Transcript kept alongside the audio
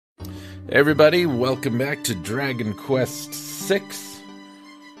Hey everybody, welcome back to Dragon Quest VI,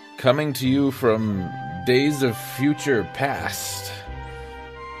 coming to you from days of future past.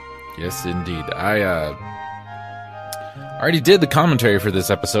 Yes, indeed. I already did the commentary for this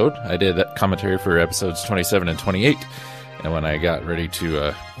episode. I did that commentary for episodes 27 and 28, and when I got ready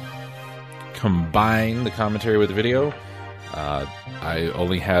to combine the commentary with the video, I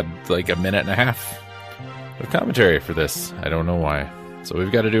only had like a minute and a half of commentary for this. I don't know why. So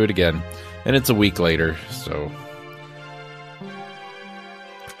we've got to do it again. And it's a week later, so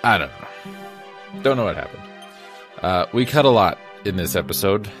I don't know. Don't know what happened. We cut a lot in this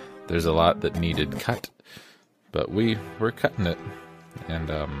episode. There's a lot that needed cut, but we're cutting it. And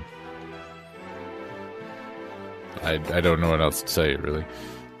I don't know what else to say, really.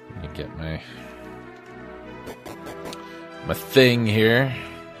 Let me get my thing here.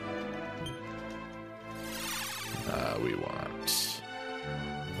 We want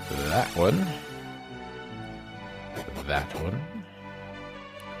that one. That one.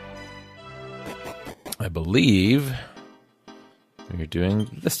 I believe we're doing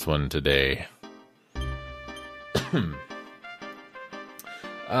this one today.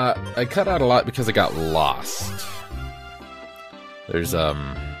 I cut out a lot because I got lost. There's a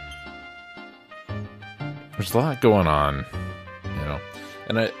lot going on, you know.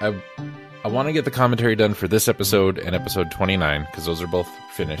 And I want to get the commentary done for this episode and episode 29, because those are both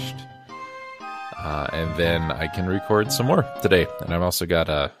finished. And then I can record some more today. And I've also got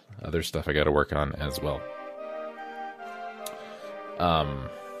other stuff I got to work on as well. I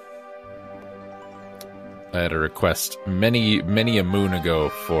had a request many a moon ago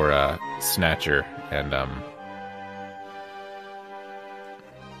for Snatcher, and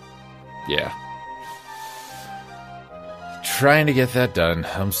yeah. Trying to get that done.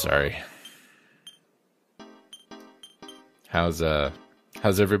 I'm sorry. How's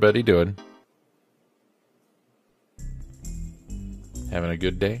everybody doing? Having a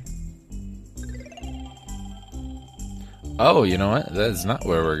good day? Oh, you know what? That is not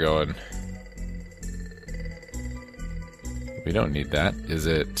where we're going. We don't need that. Is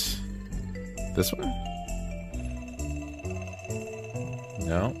it this one?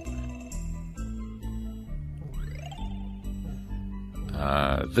 No.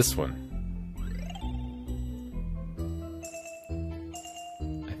 This one.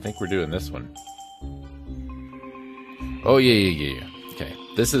 I think we're doing this one. Oh yeah. Okay.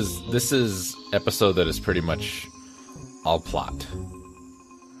 This is episode that is pretty much all plot.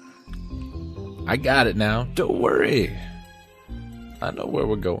 I got it now. Don't worry. I know where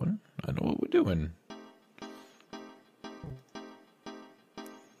we're going. I know what we're doing.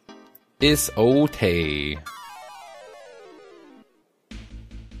 It's okay.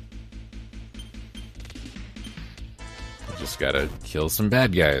 Just gotta kill some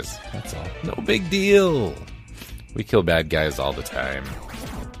bad guys. That's all. No big deal. We kill bad guys all the time.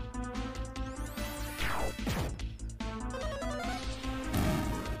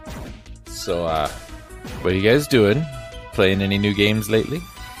 So, what are you guys doing? Playing any new games lately?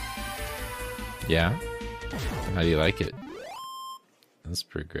 Yeah? How do you like it? That's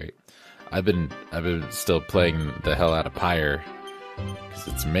pretty great. I've been still playing the hell out of Pyre, 'cause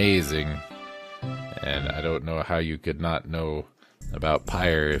it's amazing. And I don't know how you could not know about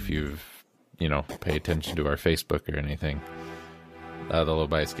Pyre if you've, pay attention to our Facebook or anything. The Low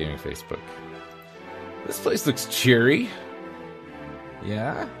Bias Gaming Facebook. This place looks cheery.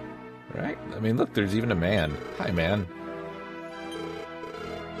 Yeah? Right? I mean, look, there's even a man. Hi, man.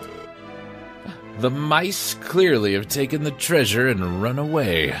 The mice clearly have taken the treasure and run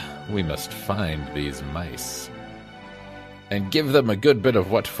away. We must find these mice and give them a good bit of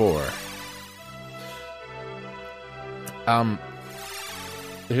what for.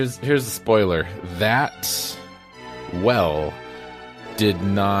 Here's the spoiler. That well did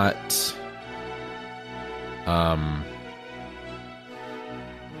not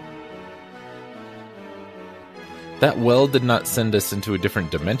send us into a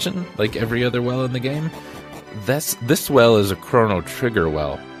different dimension like every other well in the game. This well is a Chrono Trigger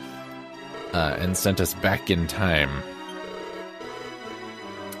well, and sent us back in time.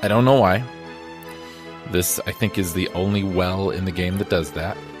 I don't know why. This, I think, is the only well in the game that does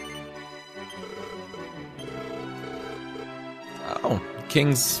that. Oh,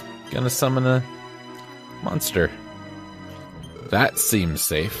 King's gonna summon a monster. That seems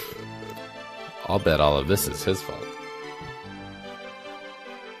safe. I'll bet all of this is his fault.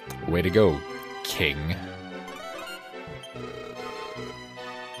 Way to go, King.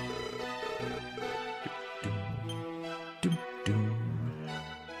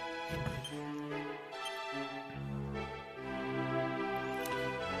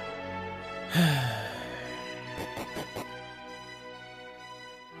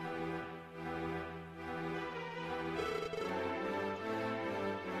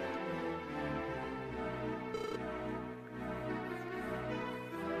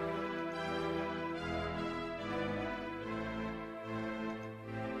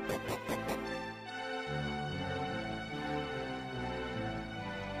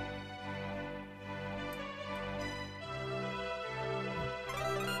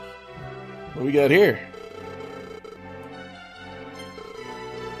 What we got here?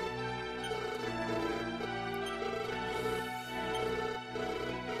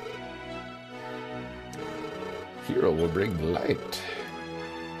 Hero will bring light.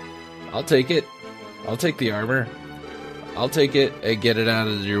 I'll take it. I'll take the armor. I'll take it and get it out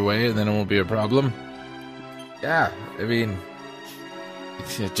of your way, and then it won't be a problem. Yeah, I mean,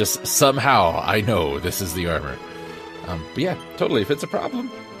 just somehow I know this is the armor. But yeah, totally. If it's a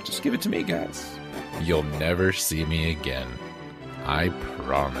problem, just give it to me, guys. You'll never see me again. I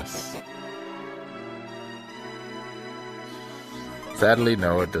promise. Sadly,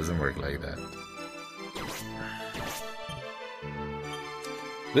 no, it doesn't work like that.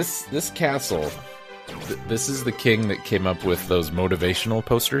 This castle, this is the king that came up with those motivational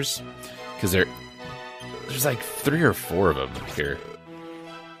posters. Because there's like 3 or 4 of them here.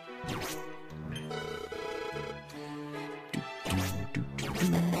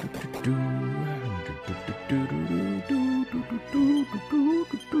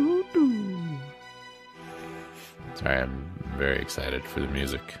 Sorry, I'm very excited for the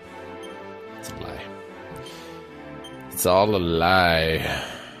music. It's a lie. It's all a lie.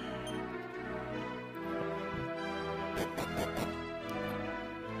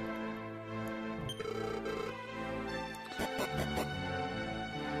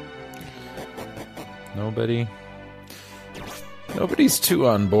 Nobody's too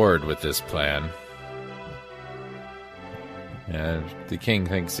on board with this plan. Yeah, the king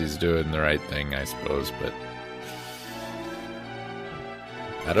thinks he's doing the right thing, I suppose, but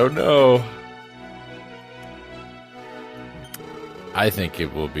I don't know. I think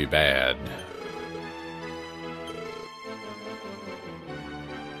it will be bad.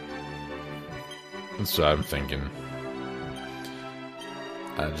 That's what I'm thinking.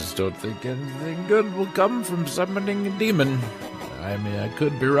 I just don't think anything good will come from summoning a demon. I mean, I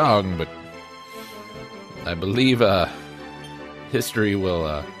could be wrong, but I believe history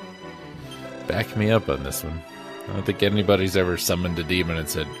will back me up on this one. I don't think anybody's ever summoned a demon and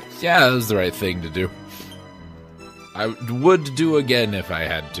said, yeah, that was the right thing to do. I would do again if I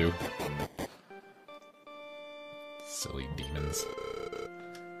had to. Silly demons.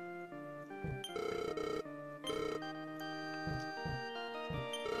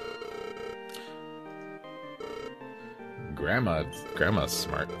 Grandma's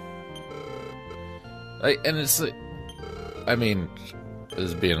smart. And it's like, I mean,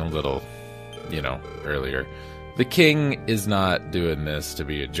 is being a little, earlier. The king is not doing this to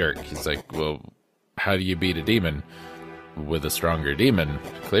be a jerk. He's like, well, how do you beat a demon? With a stronger demon.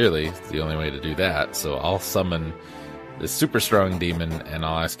 Clearly, it's the only way to do that. So I'll summon this super strong demon, and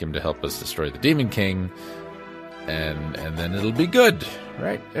I'll ask him to help us destroy the Demon King, and then it'll be good,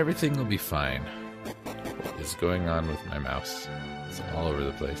 right? Everything will be fine. What is going on with my mouse? It's all over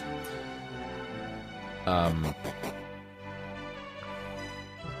the place.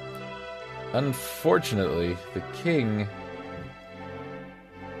 Unfortunately, the king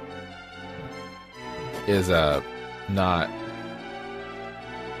is not,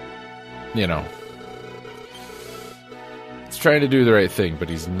 he's trying to do the right thing, but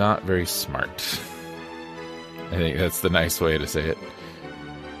he's not very smart. I think that's the nice way to say it.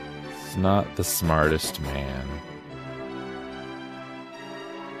 He's not the smartest man.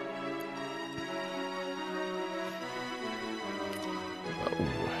 Oh,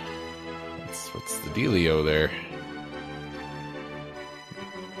 what's the dealio there?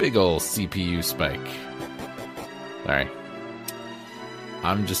 Big ol' CPU spike. Alright.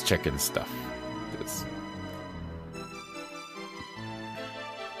 I'm just checking stuff.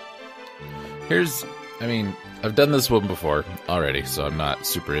 I've done this one before already, so I'm not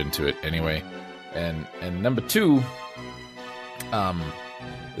super into it anyway. And number 2,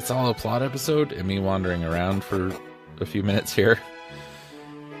 it's all a plot episode and me wandering around for a few minutes here.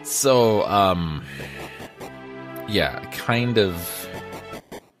 So, yeah, kind of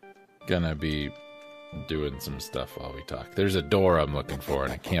gonna be doing some stuff while we talk. There's a door I'm looking for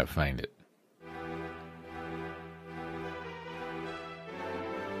and I can't find it.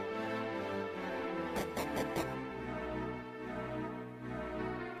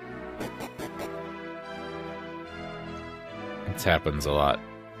 This happens a lot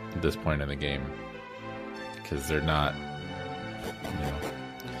at this point in the game. Because they're not,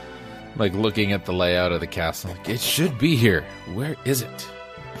 like looking at the layout of the castle. Like, it should be here. Where is it?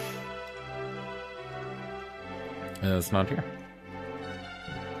 And it's not here.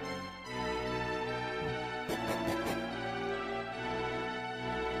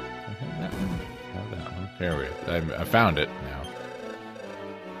 That one. There we go. I found it now.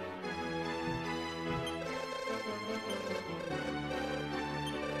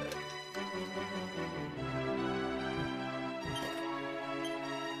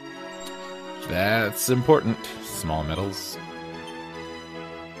 That's important. Small metals.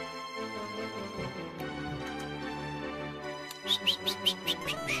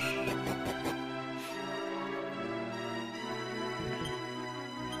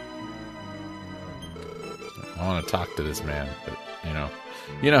 I want to talk to this man, but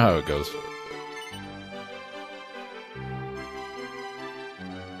you know how it goes.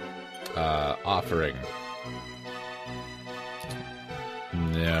 Offering.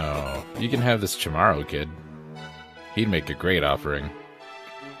 No, you can have this Chamorro kid. He'd make a great offering.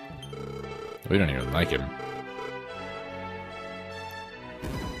 We don't even like him.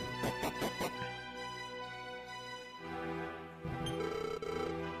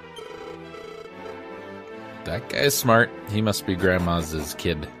 That guy's smart. He must be Grandma's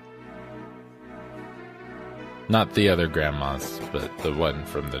kid. Not the other Grandma's, but the one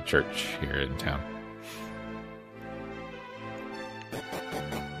from the church here in town.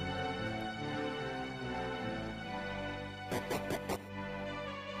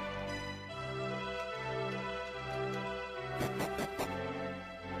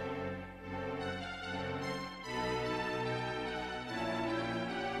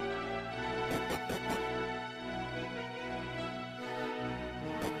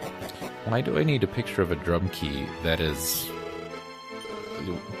 Why do I need a picture of a drum key that is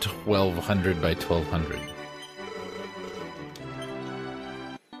 1200 by 1200?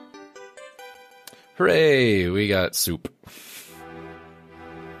 Hooray! We got soup.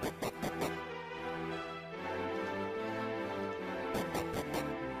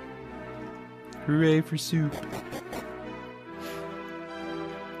 Hooray for soup.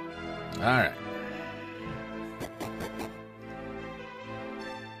 Alright.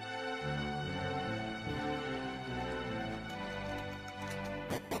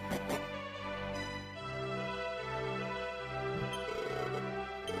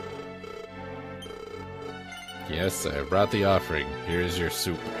 Yes, I brought the offering. Here is your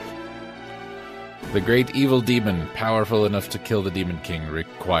soup. The great evil demon, powerful enough to kill the Demon King,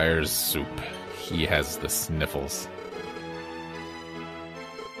 requires soup. He has the sniffles.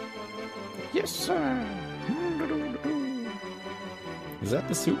 Yes, sir. Is that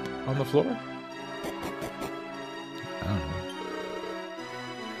the soup on the floor? I don't know.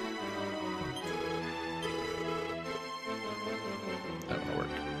 That won't work.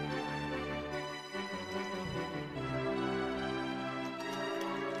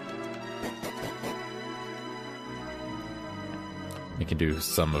 I can do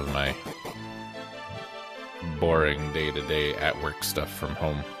some of my boring day-to-day at-work stuff from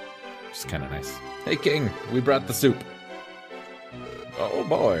home. It's kind of nice. Hey, King, we brought the soup. Oh,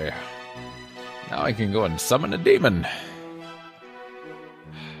 boy. Now I can go and summon a demon.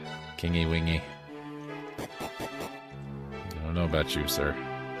 Kingy wingy. I don't know about you, sir.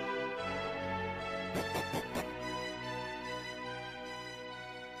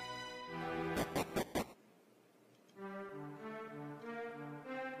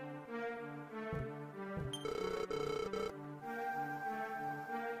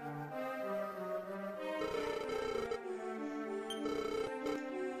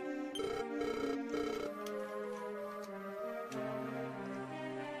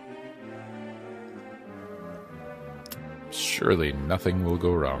 Surely nothing will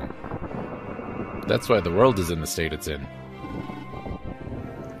go wrong. That's why the world is in the state it's in.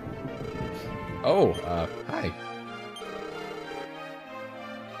 Oh, hi.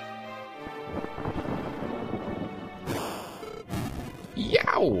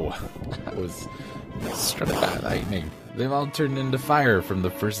 Yow! I was struck by lightning. They've all turned into fire from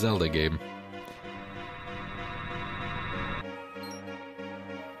the first Zelda game.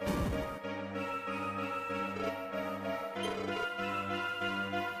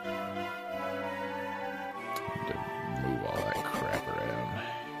 Move all that crap around.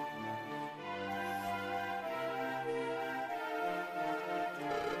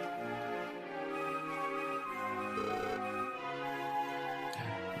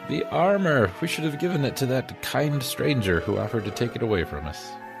 The armor! We should have given it to that kind stranger who offered to take it away from us.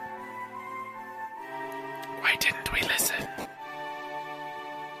 Why didn't we listen?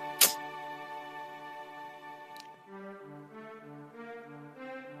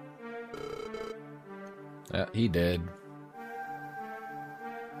 He did.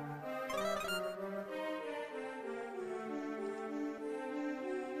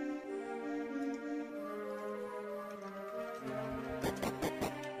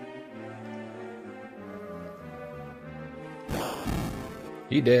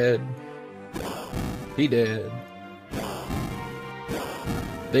 He did. He did.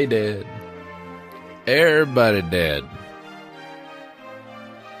 They did. Everybody did.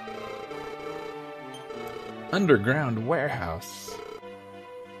 Underground warehouse.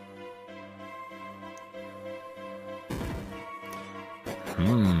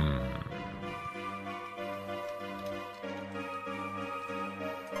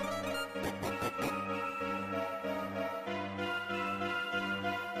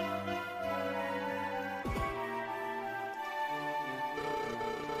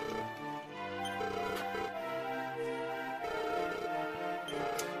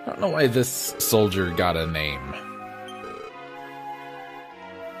 I don't know why this soldier got a name.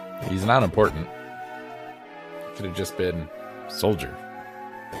 He's not important. Could have just been soldier.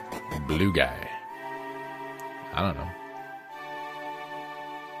 Blue guy. I don't know.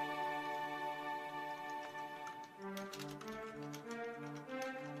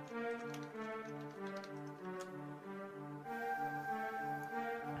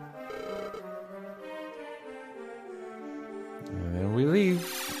 And then we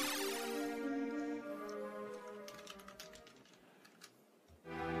leave.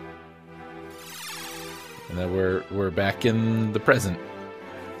 And then we're back in the present.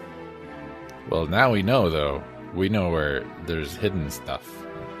 Well, now we know, though. We know where there's hidden stuff.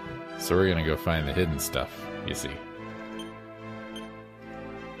 So we're gonna go find the hidden stuff, you see.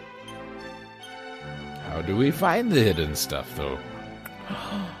 How do we find the hidden stuff, though?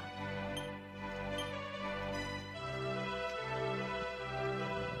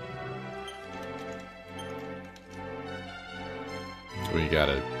 We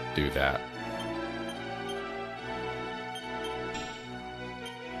gotta do that.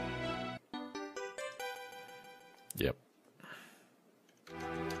 Yep.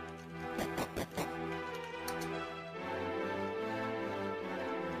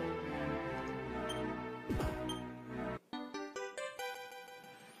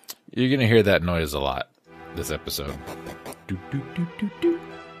 You're gonna hear that noise a lot this episode. Doo, doo, doo, doo, doo.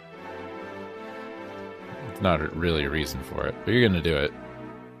 It's not really a reason for it, but you're gonna do it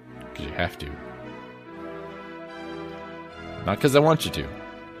because you have to. Not because I want you to.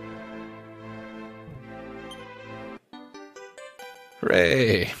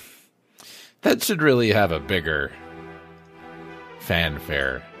 Hooray! That should really have a bigger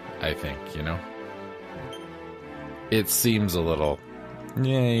fanfare, I think, you know? It seems a little,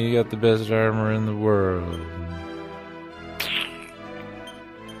 yeah, you got the best armor in the world.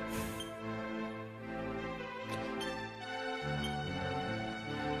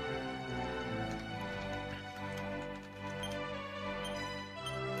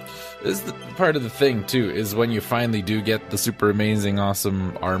 This is the part of the thing, too, is when you finally do get the super amazing,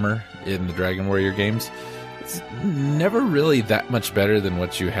 awesome armor in the Dragon Warrior games, it's never really that much better than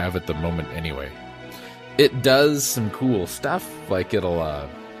what you have at the moment anyway. It does some cool stuff, like it'll,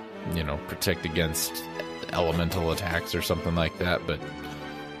 you know, protect against elemental attacks or something like that, but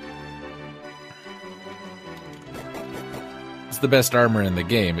it's the best armor in the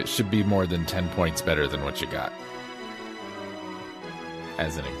game. It should be more than 10 points better than what you got.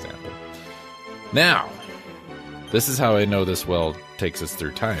 As an example. Now, this is how I know this well takes us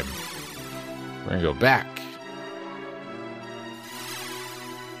through time. We're gonna go back.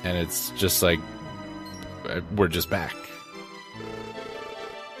 And it's just like, we're just back.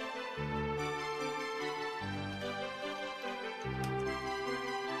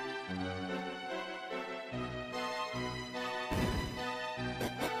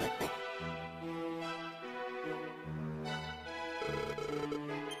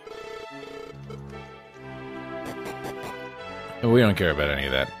 And we don't care about any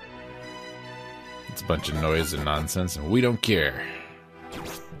of that. It's a bunch of noise and nonsense, and we don't care.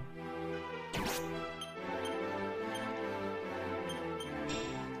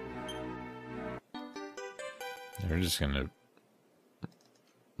 They're just gonna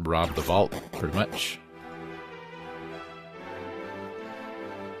rob the vault, pretty much.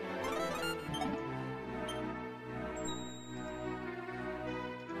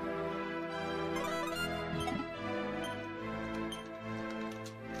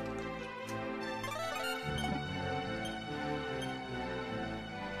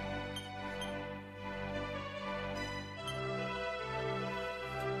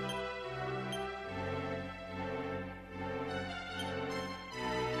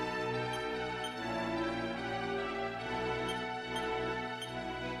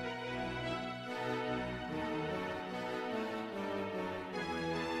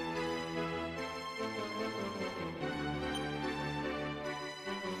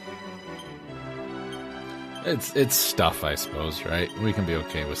 It's stuff, I suppose, right? We can be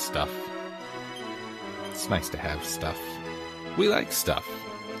okay with stuff. It's nice to have stuff. We like stuff.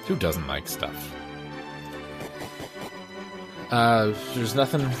 Who doesn't like stuff? There's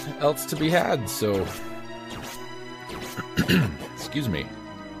nothing else to be had, so... Excuse me.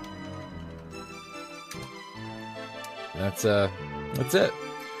 That's it.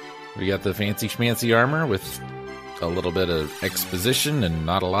 We got the fancy schmancy armor with a little bit of exposition and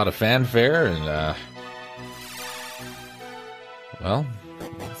not a lot of fanfare, and, well,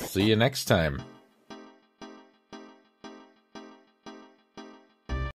 see you next time.